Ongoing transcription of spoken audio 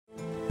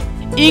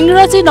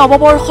ইংৰাজী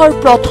নৱবৰ্ষৰ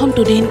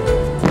প্ৰথমটো দিন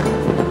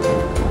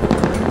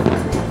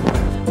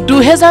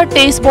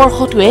 2023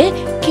 বৰ্ষটোৱে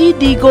কি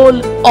দি গ'ল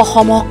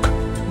অসমক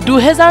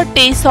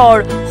 2023ৰ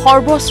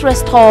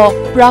সৰ্বশ্ৰেষ্ঠ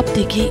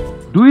প্ৰাপ্তি কি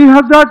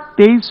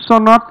 2023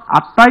 চনত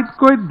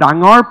আটাইতকৈ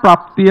ডাঙৰ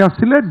প্ৰাপ্তি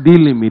আছিল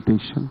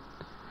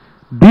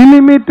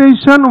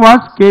delimitation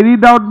was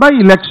carried out by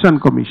election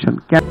commission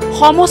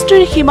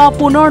সমষ্টিৰ সীমা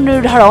পুনৰ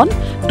নিৰ্ধাৰণ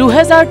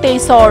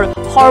 2023ৰ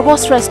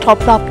সৰ্বশ্ৰেষ্ঠ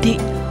প্ৰাপ্তি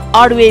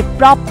আৰু এই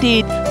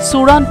প্ৰাপ্তিত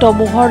চূড়ান্ত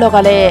মোহৰ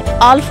লগালে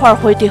আলফাৰ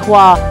সৈতে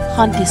হোৱা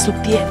শান্তি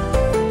চুক্তিয়ে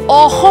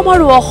অসম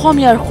আৰু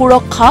অসমীয়াৰ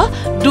সুৰক্ষা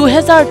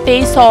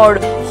 2023ৰ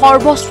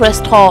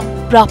সৰ্বশ্ৰেষ্ঠ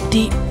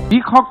প্ৰাপ্তি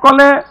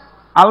যিসকলে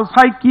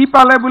আলফাই কি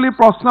পালে বুলি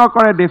প্ৰশ্ন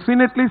কৰে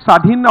ডেফিনেটলি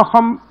স্বাধীন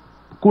অসম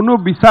কোনো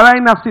বিচাৰাই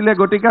নাছিলে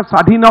গতিকে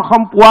স্বাধীন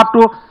অসম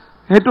পোৱাটো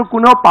হেতু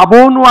কোনো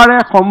পাবও নোৱাৰে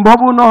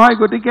সম্ভৱও নহয়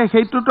গতিকে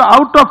হেতুটো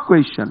আউট অফ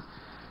কোৱেশ্চন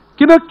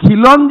কিন্তু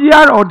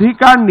খিলঞ্জিয়াৰ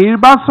অধিকাৰ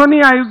নিৰ্বাচনী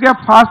আয়োগে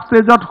ফাৰ্ষ্ট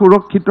ষ্টেজত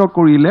সুৰক্ষিত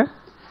কৰিলে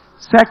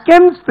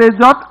সেকেন্ড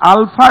ষ্টেজত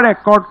আলফা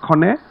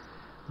ৰেকৰ্ডখনে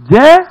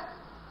যে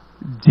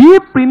যি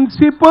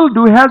প্ৰিন্সিপল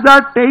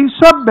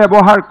 2023ত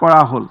ব্যৱহাৰ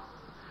কৰা হ'ল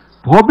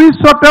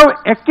ভৱিষ্যতেও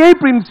একেই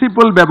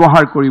প্ৰিন্সিপল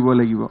ব্যৱহাৰ কৰিব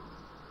লাগিব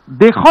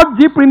দেশত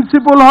যি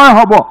প্ৰিন্সিপল হয়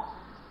হ'ব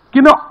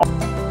কিন্তু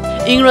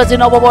ইংৰাজী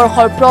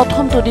নৱবৰ্ষৰ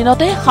প্ৰথমটো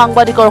দিনতে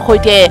সাংবাদিকৰ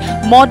সৈতে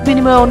মত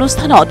বিনিময়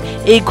অনুষ্ঠানত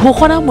এই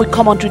ঘোষণা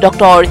মুখ্যমন্ত্ৰী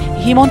ডক্টৰ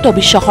হিমন্ত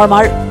বিশ্ব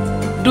শৰ্মাৰ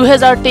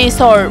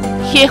 2023ৰ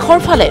শেষৰ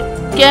ফালে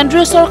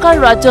কেন্দ্ৰীয় চৰকাৰ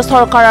ৰাজ্য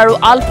চৰকাৰ আৰু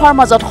আলফাৰ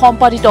মাজত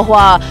সম্পাদিত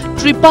হোৱা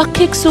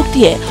ত্ৰিপাক্ষিক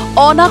চুক্তিয়ে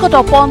অনাগত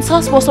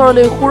 50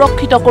 বছৰলৈ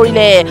সুৰক্ষিত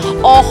কৰিলে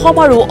অসম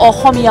আৰু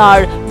অসমীয়াৰ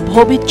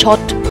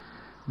ভৱিষ্যত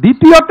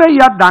দ্বিতীয়তে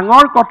ইয়াত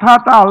ডাঙৰ কথা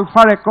এটা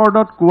আলফা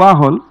ৰেকৰ্ডত কোৱা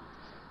হ'ল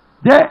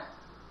যে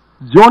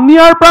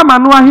জনিয়াৰ পৰা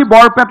মানুহ আহি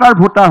বৰপেটাৰ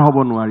ভোটাৰ হ'ব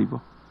নোৱাৰিব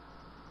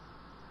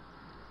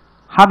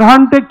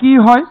সাধাৰণতে কি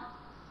হয়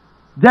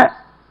যে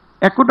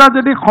একোটা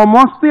যদি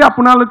সমষ্টি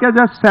আপোনালোকে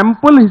যে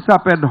স্যাম্পল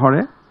হিচাপে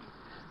ধৰে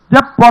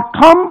যে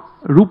প্ৰথম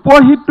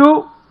ৰূপহীটো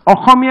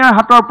অসমীয়াৰ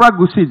হাতৰ পৰা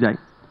গুচি যায়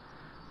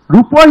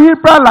ৰূপহীৰ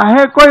পৰা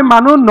লাহেকৈ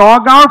মানুহ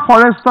নগাঁৱৰ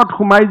ফৰেষ্টত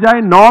সোমাই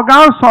যায়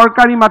নগাঁৱৰ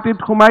চৰকাৰী মাটিত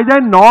সোমাই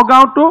যায়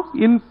নগাঁৱটো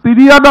ইন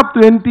পিৰিয়ড অফ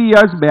 20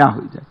 ইয়াৰ্ছ বেয়া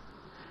হৈ যায়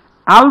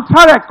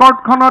আলফা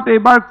ৰেকৰ্ডখনত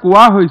এইবাৰ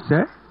কোৱা হৈছে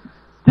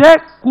যে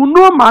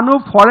কোনো মানুহ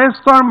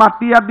ফৰেষ্টৰ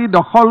মাটি আদি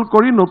দখল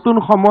কৰি নতুন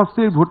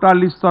সমষ্টিৰ ভোটাৰ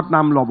লিষ্টত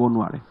নাম ল'ব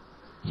নোৱাৰে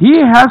he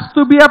has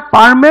to B A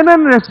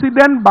permanent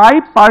ৰেসিডেন্ট by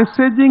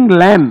purchasing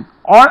land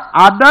অৰ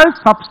আদাৰ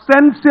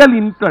সাবস্টেন্সিয়েল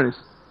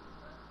ইন্টাৰেষ্ট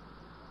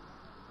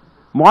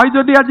মই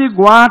যদি আজি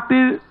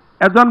গুৱাহাটীৰ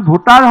এজন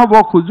ভোটাৰ হ'ব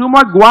খুজো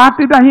মই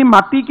গুৱাহাটীত আহি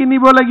মাটি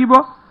কিনিব লাগিব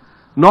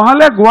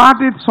নহলে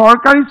গুৱাহাটীত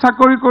চৰকাৰী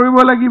চাকৰি কৰিব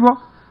লাগিব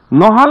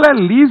নহলে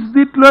লিজ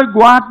দিত লৈ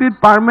গুৱাহাটীত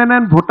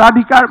পাৰ্মানেন্ট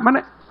ভোটাধিকাৰ মানে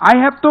I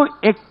have to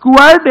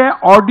acquire the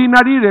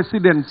ordinary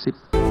residency.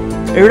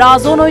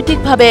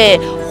 ৰাজনৈতিকভাৱে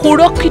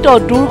সুৰক্ষিত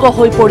দুৰ্গ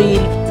হৈ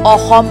পৰিল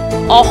অসম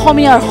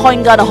অসমীয়াৰ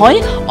সংজ্ঞা নহয়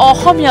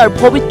অসমীয়াৰ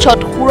ভৱিষ্যত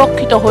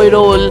সুৰক্ষিত হৈ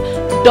ৰল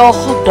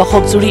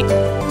দশক জুৰি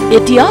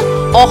এতিয়া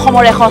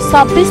অসমৰ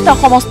 126টা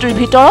সমষ্টিৰ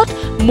ভিতৰত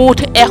মুঠ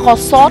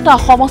 106টা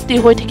সমষ্টি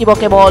হৈ থাকিব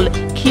কেৱল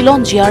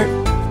খিলঞ্জিয়াৰ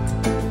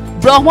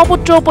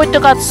ব্ৰহ্মপুত্ৰ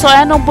উপত্যকাত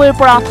 96ৰ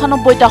পৰা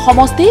 98টা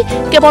সমষ্টি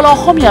কেৱল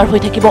অসমীয়াৰ হৈ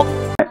থাকিব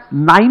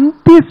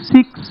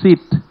 96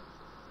 সিট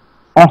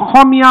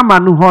অসমীয়া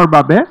মানুহৰ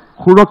বাবে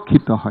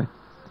সুৰক্ষিত হয়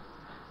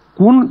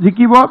কোন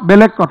জিকিব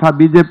বেলেগ কথা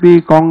বিজেপি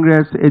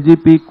কংগ্ৰেছ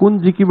এজিপি কোন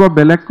জিকিব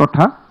বেলেগ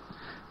কথা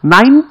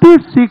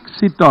 96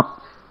 সিটত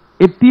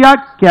এতিয়া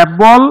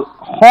কেৱল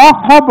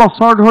শ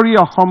বছৰ ধৰি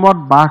অসমত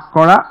বাস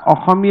কৰা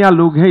অসমীয়া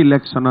লোকহে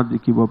ইলেকশ্যনত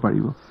জিকিব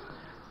পাৰিব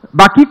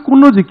বাকি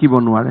কোনো জিকিব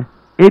নোৱাৰে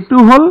এইটো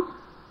হল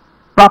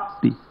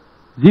প্ৰাপ্তি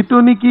যিটো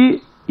নেকি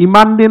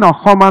ইমান দিন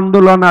অসম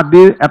আন্দোলন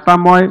আদিৰ এটা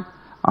মই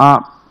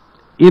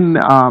in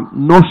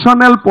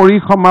notional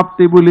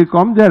পৰিসমাপ্তি বুলি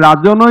কম যে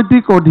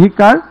ৰাজনৈতিক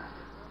অধিকাৰ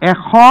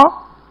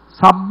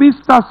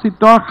 126টা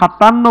সিটৰ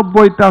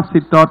 97টা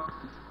সিটত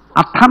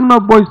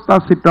 98টা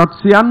সিটত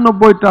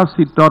 96টা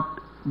সিটত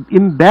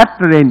in that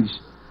range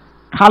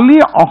খালি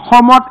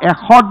অসমত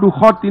 100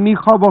 200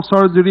 300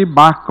 বছৰ জুৰি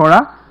বাস কৰা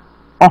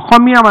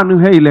অসমীয়া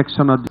মানুহে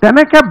ইলেকশ্যনত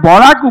তেনেকে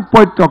বৰাক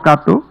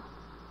উপত্যকাটো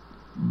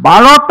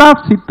 12টা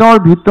সিটৰ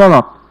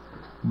ভিতৰত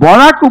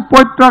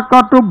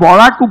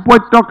বৰাক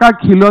উপত্যকা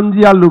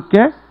খিলঞ্জিয়া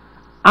লোকে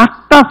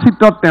 8টা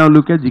সিটত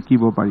তেওঁলোকে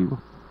জিকিব পাৰিব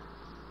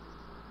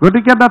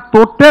গতিকে দা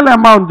টোটাল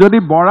এমাউন্ট যদি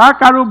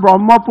বৰাক আৰু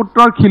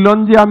ব্ৰহ্মপুত্ৰৰ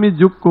খিলঞ্জিয়া আমি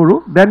যোগ কৰো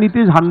then it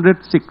is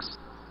 106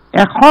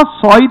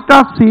 106টা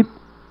seat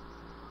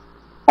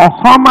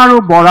Assam আৰু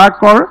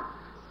বৰাকৰ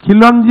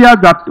খিলঞ্জিয়া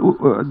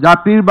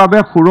জাতিৰ বাবে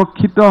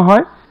সুৰক্ষিত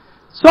হয়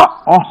সো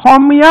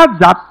অসমীয়া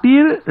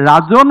জাতিৰ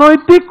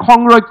ৰাজনৈতিক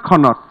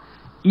সংৰক্ষণত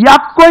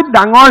ইয়াতকৈ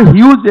ডাঙৰ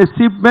হিউজ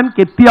এচিভমেন্ট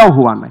কেতিয়াও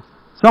হোৱা নাই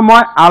সো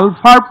মই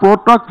আলফাৰ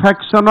প্ৰটক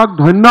ফেকশনক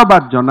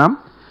ধন্যবাদ জনাম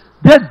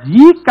যে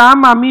যি কাম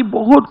আমি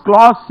বহুত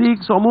ক্লজ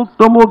 6 অমুক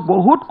তমুক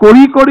বহুত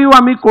কৰিও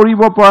আমি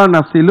কৰিব পৰা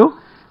নাছিলো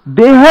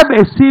they have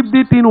এচিভড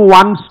it in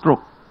one stroke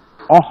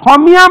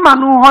অসমীয়া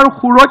মানুহৰ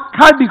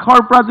সুৰক্ষাৰ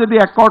দিশৰ পৰা যদি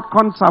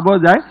একৰ্ডখন চাব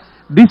যায়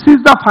this is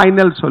the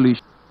final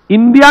solution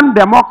Indian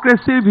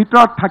ডেমক্ৰেচিৰ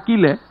ভিতৰত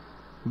থাকিলে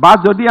বা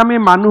যদি আমি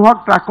মানুহক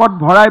ট্ৰাকত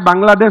ভৰাই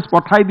বাংলাদেশ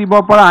পঠাই দিব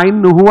পৰা আইন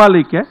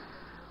নোহোৱালৈকে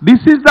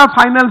this is the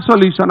final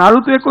solution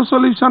আৰুতো একো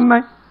সলিউশ্যন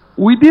নাই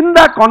উইদিন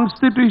দ্য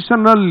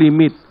কনষ্টিটিউশ্যনেল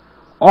লিমিট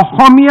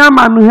অসমীয়া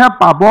মানুহে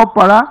পাব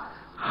পৰা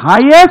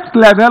highest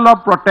level of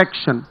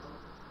protection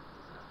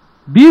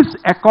this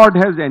accord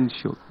has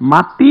এনশ্যোৰ্ড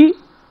মাটি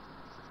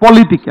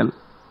পলিটিকেল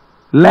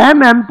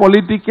লেণ্ড এণ্ড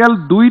পলিটিকেল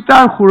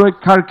দুইটাৰ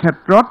সুৰক্ষাৰ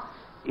ক্ষেত্ৰত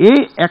এই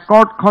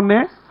একৰ্ডখনে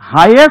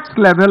হাইয়েষ্ট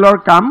লেভেলৰ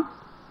কাম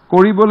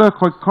কৰিবলৈ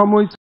সক্ষম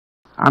হৈছে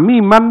আমি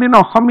ইমান দিন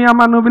অসমীয়া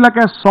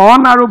মানুহবিলাকে চন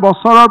আৰু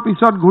বছৰৰ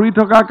পিছত ঘূৰি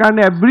থকাৰ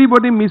কাৰণে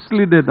এভৰিবডি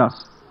মিছলিডেড আছ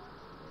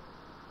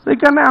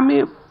সেইকাৰণে আমি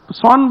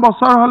চন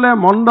বছৰ হ'লে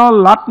মণ্ডল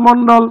লাট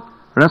মণ্ডল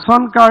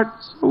ration card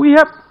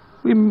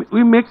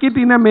we make it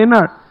in a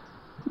manner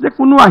যে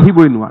কোনো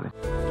আহিবই নোৱাৰে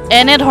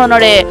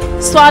এনেধৰণৰে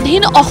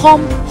স্বাধীন অসম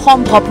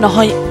সম্ভৱ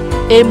নহয়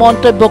এই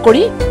মন্তব্য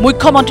কৰি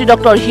মুখ্যমন্ত্ৰী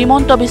ডক্টৰ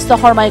হিমন্ত বিশ্ব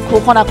শৰ্মাই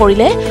ঘোষণা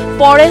কৰিলে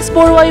পৰেশ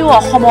বৰুৱাইও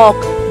অসমক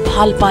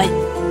ভাল পায়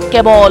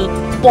কেৱল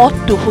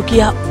পথটো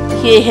সুকীয়া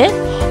সেয়েহে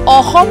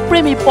অসম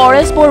প্ৰেমী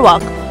পৰেশ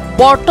বৰুৱাক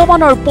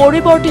বৰ্তমানৰ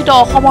পৰিৱৰ্তিত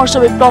অসমৰ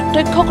ছবি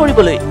প্ৰত্যক্ষ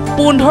কৰিবলৈ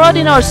 15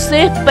 দিনৰ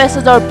সেফ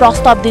পেছেজৰ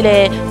প্ৰস্তাৱ দিলে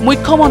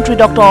মুখ্যমন্ত্ৰী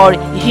ডক্টৰ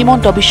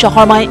হিমন্ত বিশ্ব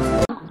শৰ্মাই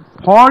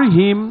For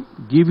him,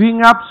 giving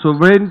up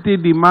sovereignty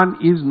demand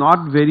is not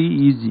very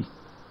easy.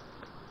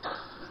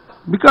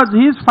 Because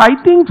he is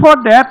fighting for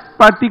that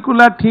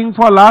particular thing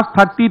for last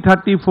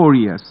 30-34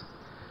 years.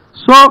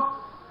 So,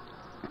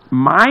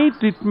 my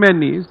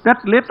treatment is that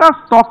let us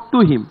talk to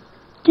him.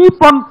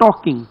 Keep on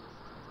talking.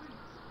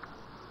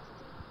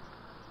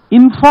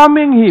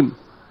 Informing him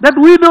that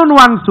we don't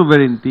want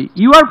sovereignty.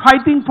 You are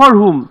fighting for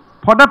whom?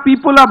 For the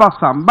people of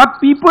Assam. But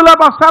people of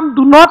Assam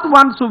do not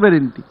want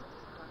sovereignty.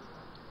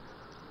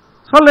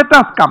 So let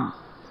us come.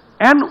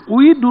 And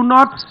we do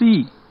not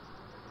see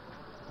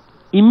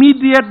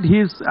immediate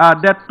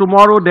that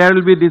tomorrow there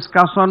will be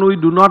discussion. We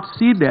do not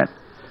see that.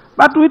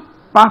 But with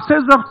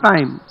passage of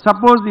time,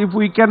 suppose if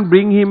we can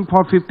bring him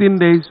for 15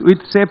 days with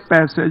safe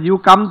passage, you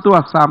come to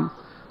Assam,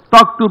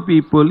 talk to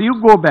people, you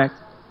go back.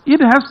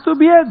 It has to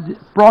be a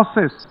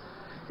process.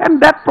 And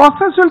that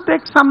process will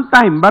take some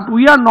time, but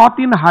we are not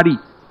in hurry.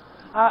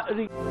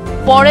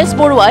 Paresh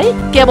বৰুৱাই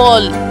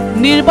কেৱল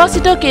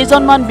নিৰ্বাচিত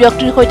কেইজনমান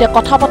ব্যক্তিৰ সৈতে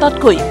কথা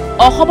পতাতকৈ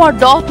অসমৰ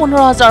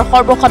 10-15 হাজাৰ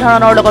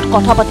সৰ্বসাধাৰণৰ লগত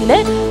কথা পাতিলে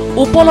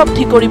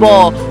উপলব্ধি কৰিব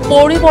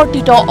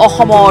পৰিৱৰ্তিত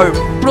অসমৰ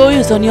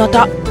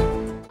প্ৰয়োজনীয়তা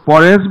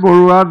পৰেশ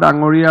বৰুৱা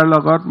ডাঙৰীয়াৰ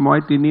লগত মই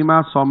 3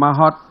 মাহ 6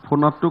 মাহত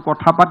ফোনতো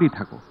কথা পাতি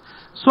থাকো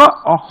সো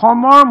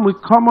অসমৰ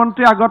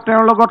মুখ্যমন্ত্ৰী আগত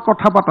তেওঁৰ লগত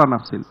কথা পাতা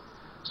নাছিল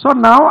so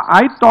now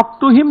I talk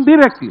to him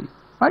directly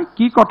ভাই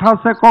কি কথা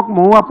আছে কক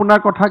মই আপোনাৰ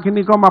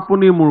কথাখিনি কম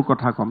আপুনি মোৰ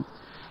কথা কম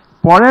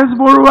পৰেশ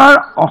বৰুৱাৰ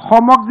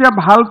অসমক যে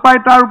ভাল পায়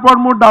তাৰ ওপৰত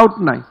মোৰ ডাউট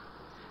নাই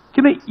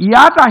কিন্তু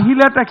ইয়াত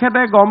আহিলে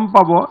তেখেতে গম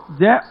পাব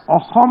যে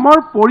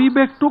অসমৰ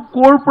পৰিবেশটো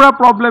কোৰ পৰা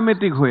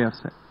প্ৰবলেমেটিক হৈ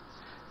আছে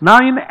নাও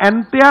in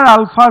entire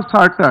ULFA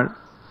charter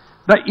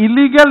the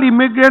illegal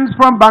immigrants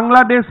from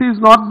Bangladesh is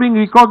not being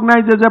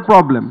recognized as a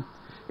problem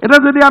এটা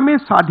যদি আমি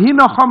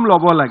স্বাধীন অসম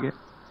লব লাগে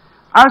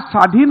আর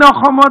স্বাধীন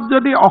অসমত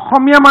যদি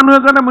অসমীয়া মানুহ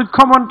এজনে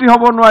মুখ্যমন্ত্ৰী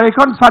হ'ব নোৱাৰে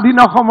এখন স্বাধীন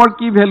অসমৰ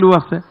কি ভ্যালু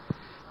আছে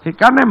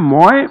সেইকাৰণে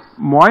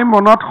মই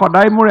মনত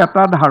সদায় মোৰ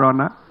এটা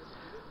ধাৰণা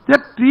যে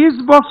 30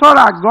 বছৰ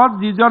আগত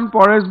যিজন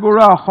পৰেশ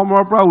বৰুৱা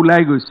অসমৰ পৰা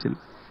ওলাই গৈছিল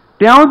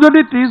তেওঁ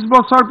যদি 30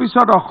 বছৰ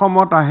পিছত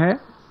অসমত আহে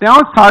তেওঁ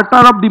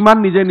চাৰ্টাৰ অফ ডিমান্ড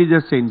নিজে নিজে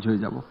চেঞ্জ হৈ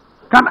যাব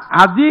কাৰণ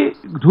আজি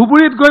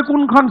ধুবুৰীত গৈ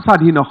কোনখন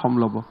স্বাধীন অসম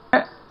ল'ব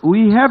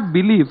উই have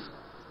believe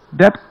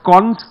that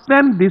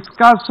constant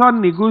discussion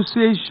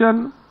negotiation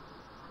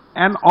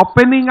and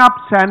opening up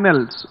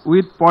channels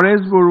with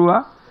Paresh Borua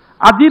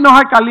আজি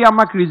নহয় কালি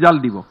আমাক ৰিজাল্ট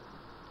দিব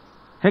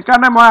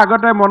হেকানে মই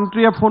আগতে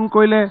মন্ত্ৰীয়ে ফোন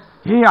কৰিলে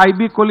হে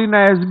আইবি কলি না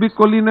এসবি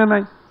কলি না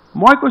নাই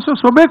মই কৈছো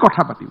সবে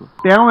কথা পাতিব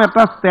তেওঁ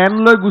এটা ষ্টেণ্ড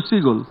লৈ গুছি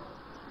গল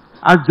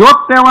আৰু যত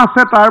তেওঁ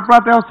আছে তাৰ পৰা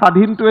তেওঁ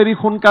স্বাধীনটো এৰি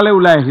সোনকালে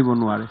ওলাই আহিব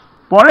নোৱাৰে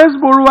পৰেশ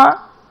বৰুৱা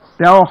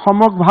তেওঁ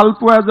অসমক ভাল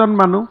পোৱা এজন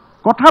মানুহ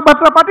কথা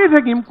বাৰ্তা পাতি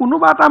থাকিম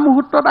কোনোবা এটা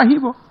মুহূৰ্তত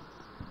আহিব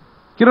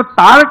কিন্তু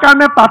তাৰ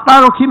কাৰণে টাটা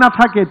ৰখি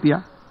নাথাকে এতিয়া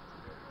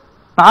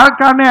তাৰ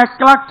কাৰণে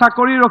 1 লাখ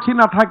চাকৰি ৰখি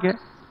নাথাকে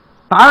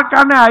তাৰ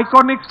কাৰণে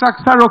আইকনিক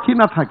ষ্ট্ৰাকচাৰ ৰখি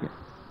নাথাকে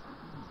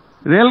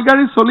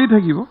ৰেলগাড়ী চলি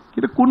থাকিব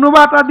কিন্তু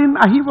কোনোবা এটা দিন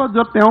আহিব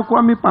যত তেওঁকো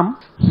আমি পাম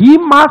হি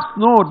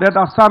must know that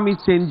Assam is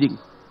changing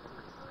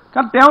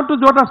কাৰণ তেওঁটো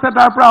যত আছে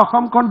তাৰ পৰা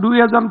অসমখন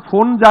 2-এজন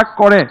ফোন যাক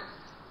কৰে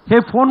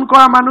সেই ফোন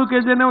কৰা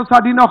মানুহকে যেনেও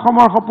স্বাধীন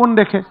অসমৰ সপোন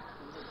দেখে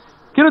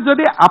কিন্তু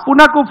যদি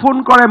আপোনাকো ফোন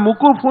কৰে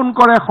মুকো ফোন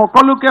কৰে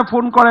সকলোকে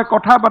ফোন কৰে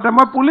কথা পাতে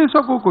মই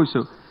পুলিচকো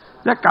কৈছো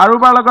যে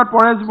কাৰোবাৰ লগত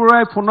পৰেশ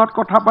বৰুৱাই ফোনত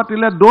কথা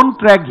পাতিলে don't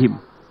track him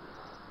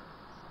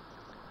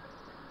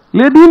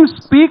let him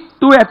speak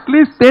to at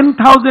least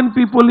 10,000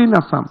 people in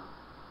Assam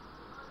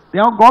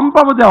তেওঁ গম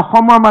পাব যে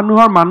অসমৰ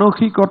মানুহৰ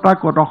মানসিকতা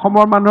কত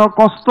অসমৰ মানুহৰ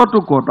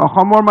কষ্টটো কত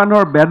অসমৰ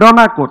মানুহৰ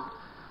বেদনা কত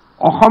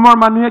অসমৰ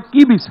মানুহে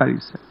কি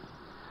বিচাৰিছে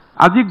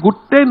আজি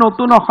গুটেই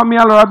নতুন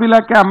অসমীয়া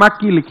লৰাবিলাকে আমাক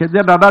কি লিখে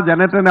যে দাদা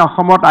জেনেতেনে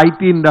অসমত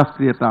আইটি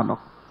ইন্ডাষ্ট্ৰি এটা আনক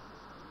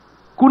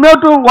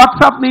কোনেওটো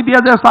হোৱাটছআপ নিদিয়া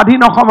যে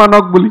স্বাধীন অসম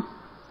আনক বুলি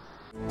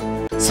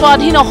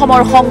স্বাধীন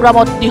অসমৰ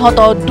সংগ্ৰামত নিহত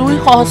 2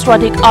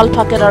 সহস্ৰাধিক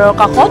আলফা কেডাৰৰ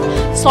কাষত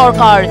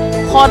চৰকাৰ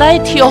সদায়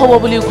থিয় হ'ব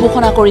বুলি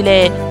ঘোষণা কৰিলে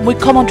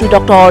মুখ্যমন্ত্ৰী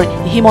ডক্টৰ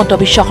হিমন্ত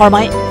বিশ্ব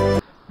শৰ্মাই।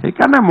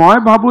 সেইকাৰণে মই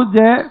ভাবো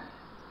যে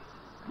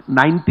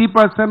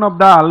 90% of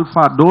the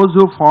alpha, those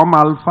who form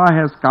alpha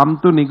has come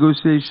to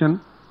negotiation.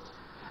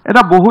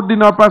 এটা বহুত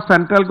দিনৰ পৰা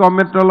সেন্ট্ৰেল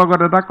গভৰ্ণমেণ্টৰ লগত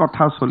এটা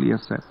কথা চলি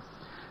আছে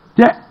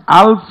যে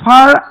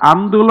আলফাৰ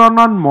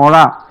আন্দোলনত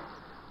মৰা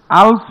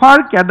আলফাৰ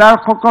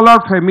কেডাৰসকলৰ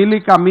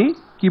ফেমিলিক আমি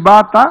কিবা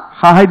এটা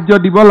সাহায্য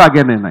দিব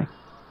লাগে নে নাই।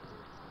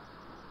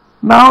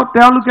 নাও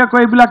তেওঁলোকে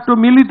কয় এইবিলাকতো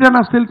মিলিটেণ্ট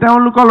আছিল,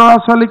 তেওঁলোকৰ ল'ৰা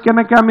ছোৱালীক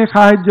কেনেকৈ আমি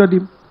সাহায্য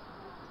দিম।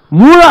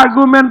 মোৰ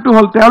আৰ্গুমেণ্টটো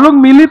হ'ল তেওঁলোক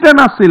মিলিটেণ্ট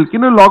আছিল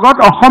কিন্তু লগত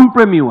অসম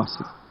প্ৰেমীও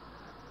আছিল।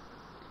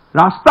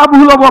 ৰাস্তা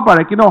ভুল হ'ব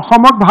পাৰে কিন্তু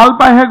অসমক ভাল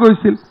পাইহে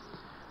গৈছিল।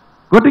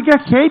 গতিকে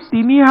সেই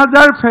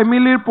 3000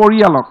 ফেমিলিৰ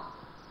পৰিয়ালক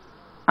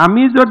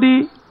আমি যদি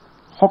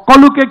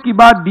সকলোকে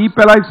কিবা দি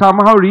পেলাই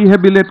সামহাও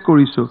ৰিহেবিলেট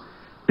কৰিছো,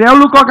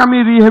 তেওঁলোকক আমি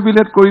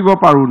ৰিহেবিলেট কৰিব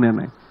পাৰো নে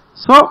নাই।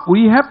 So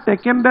we have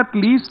taken that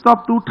list of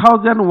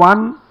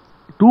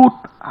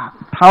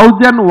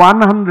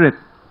 2100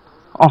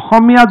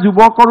 অসমীয়া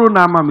যুৱকৰো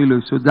নাম আমি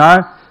লৈছো যাৰ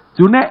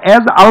যোনে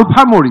এজ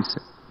আলফা মৰিছে।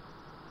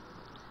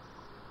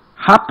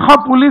 700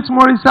 পুলিচ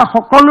মৰিছে,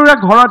 সকলোৰে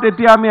ঘৰত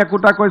এতিয়া আমি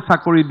একোটাকৈ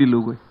চাকৰি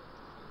দিলোগৈ।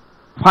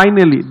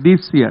 ফাইনেলি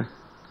দিছ ইয়াৰ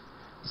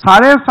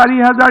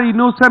 4500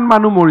 ইনোচেণ্ট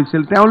মানুহ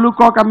মৰিছিল,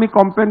 তেওঁলোকক আমি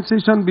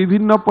কম্পেনচেশ্যন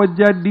বিভিন্ন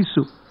পৰ্যায়ত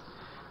দিছো।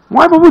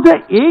 মই ভাবো যে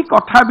এই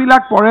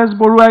কথাবিলাক পৰেশ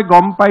বৰুৱাই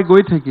গম পাই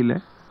গৈ থাকিলে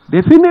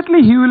definitely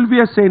he will B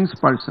A change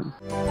person.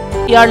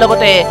 ইয়াৰ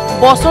লগতে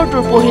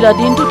বছৰটোৰ পহিলা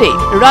দিনটোতে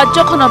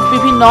ৰাজ্যখনত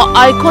বিভিন্ন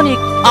আইকনিক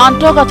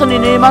আন্তঃগাঁথনি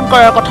নিৰ্মাণ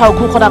কৰাৰ কথাও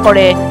ঘোষণা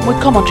কৰে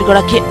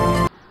মুখ্যমন্ত্ৰীগৰাকীয়ে।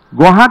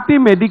 গুৱাহাটী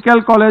মেডিকেল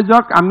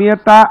কলেজক আমি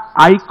এটা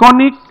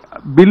আইকনিক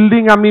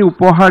বিল্ডিং আমি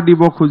উপহাৰ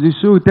দিব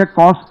খুজিছো with a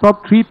cost of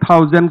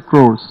 3000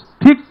 crores।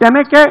 ঠিক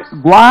তেনেকে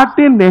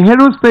Guwahati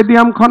Nehru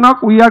ষ্টেডিয়ামখনক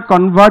we are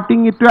converting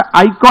ইটু A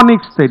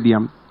iconic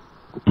stadium.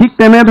 ঠিক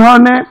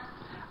তেনেধৰণে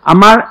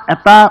আমাৰ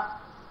এটা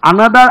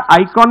another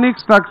iconic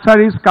structure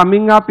is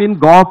coming up in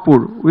Gawapur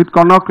with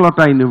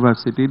Konoklata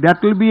University. That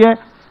will be a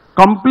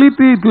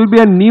completely, it will be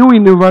a new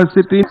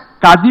university.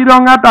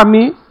 Kajirangat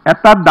ami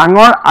eta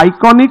dangor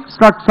iconic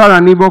structure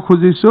anibo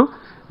khujisu,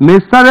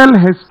 Natural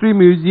History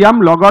Museum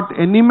logot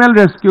Animal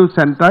Rescue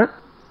Center.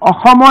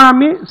 Ohomor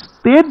ami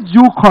state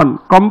zoo khon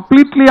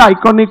completely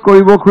iconic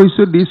koribo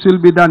khujisu. This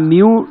will be the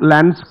new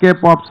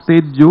landscape of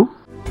state zoo.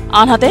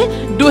 আনহাতে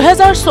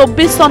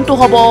 2024 চনটো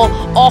হ'ব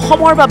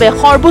অসমৰ বাবে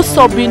সৰ্বোচ্চ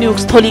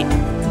বিনিয়োগস্থলী।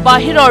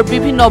 বাহিৰৰ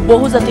বিভিন্ন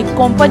বহুজাতিক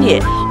কোম্পানীয়ে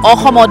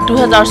অসমত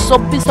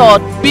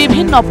 2024ত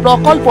বিভিন্ন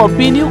প্ৰকল্প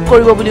বিনিয়োগ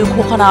কৰিব বুলি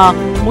ঘোষণা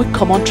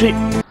মুখ্যমন্ত্ৰীৰ।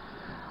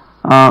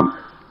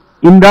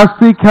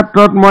 ইণ্ডাষ্ট্ৰী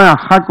ক্ষেত্ৰত মই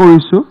আশা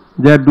কৰিছো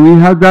যে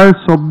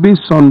 2024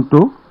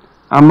 চনটো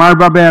আমাৰ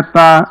বাবে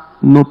এটা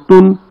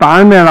নতুন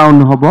টাৰ্ণ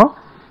এৰাউণ্ড হ'ব।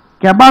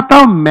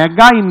 কেইবাটাও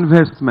মেগা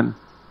ইনভেষ্টমেণ্ট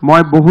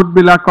মই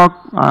বহুতবিলাকক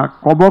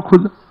ক'ব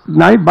খোজো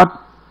নাই, বাট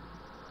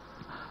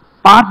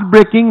path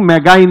breaking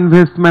mega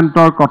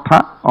investmentor kotha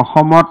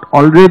Ahomot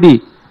already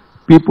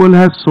people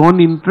have shown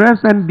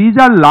interest, and these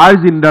are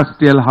large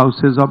industrial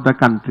houses of the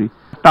country.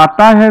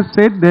 Tata has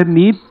said they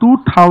need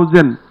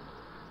 2000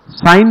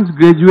 science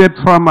graduates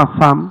from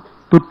Assam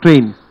to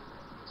train.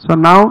 So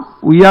now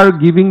we are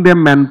giving them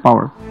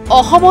manpower.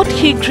 Ahomot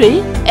শীঘ্ৰেই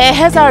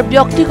 1000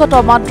 ব্যক্তিগত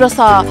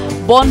মাদ্ৰাসা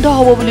বন্ধ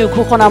হ'ব বুলি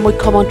ঘোষণা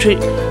মুখ্যমন্ত্ৰী।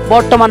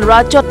 বৰ্তমান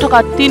ৰাজ্যত থকা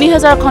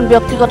 3000খন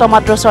ব্যক্তিগত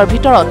মাদ্ৰাসাৰ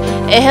ভিতৰত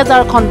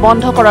 1000খন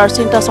বন্ধ কৰাৰ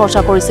চিন্তা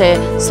চৰ্চা কৰিছে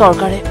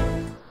চৰকাৰে।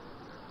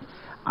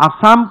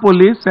 Assam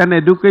Police and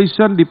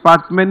Education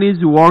Department is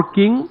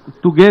working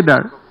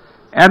together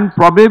and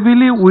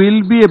probably will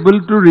be able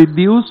to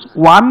reduce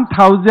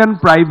 1000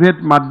 private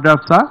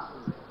madrasa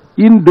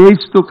in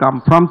days to come.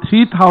 From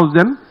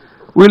 3000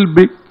 will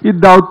be it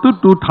down to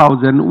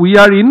 2000. We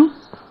are in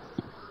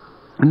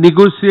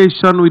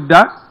negotiation with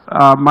the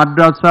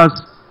madrasas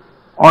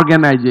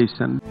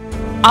organization.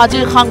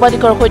 আজিৰ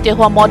সাংবাদিকৰ সৈতে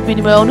হোৱা মত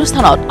বিনিময়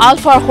অনুষ্ঠানত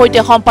আলফাৰ সৈতে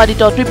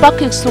সম্পাদিত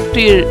ত্ৰিপাক্ষিক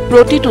চুক্তিৰ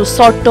প্ৰতিটো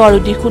চৰ্ত আৰু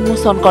দিশ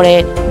উন্মোচন কৰে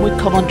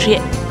মুখ্যমন্ত্ৰীয়ে।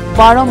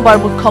 বাৰম্বাৰ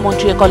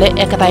মুখ্যমন্ত্ৰীয়ে ক'লে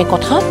একেটাই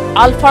কথা,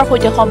 আলফাৰ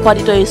সৈতে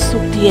সম্পাদিত এই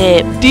চুক্তিয়ে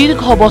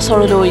দীৰ্ঘ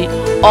বছৰলৈ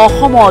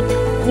অসমত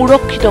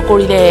সুৰক্ষিত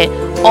কৰিলে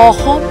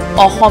অসম,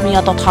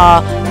 অসমীয়া তথা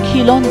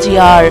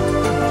খিলঞ্জীয়াৰ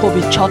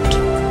ভৱিষ্যত।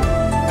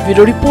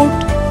 Bureau' report,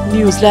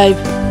 news live.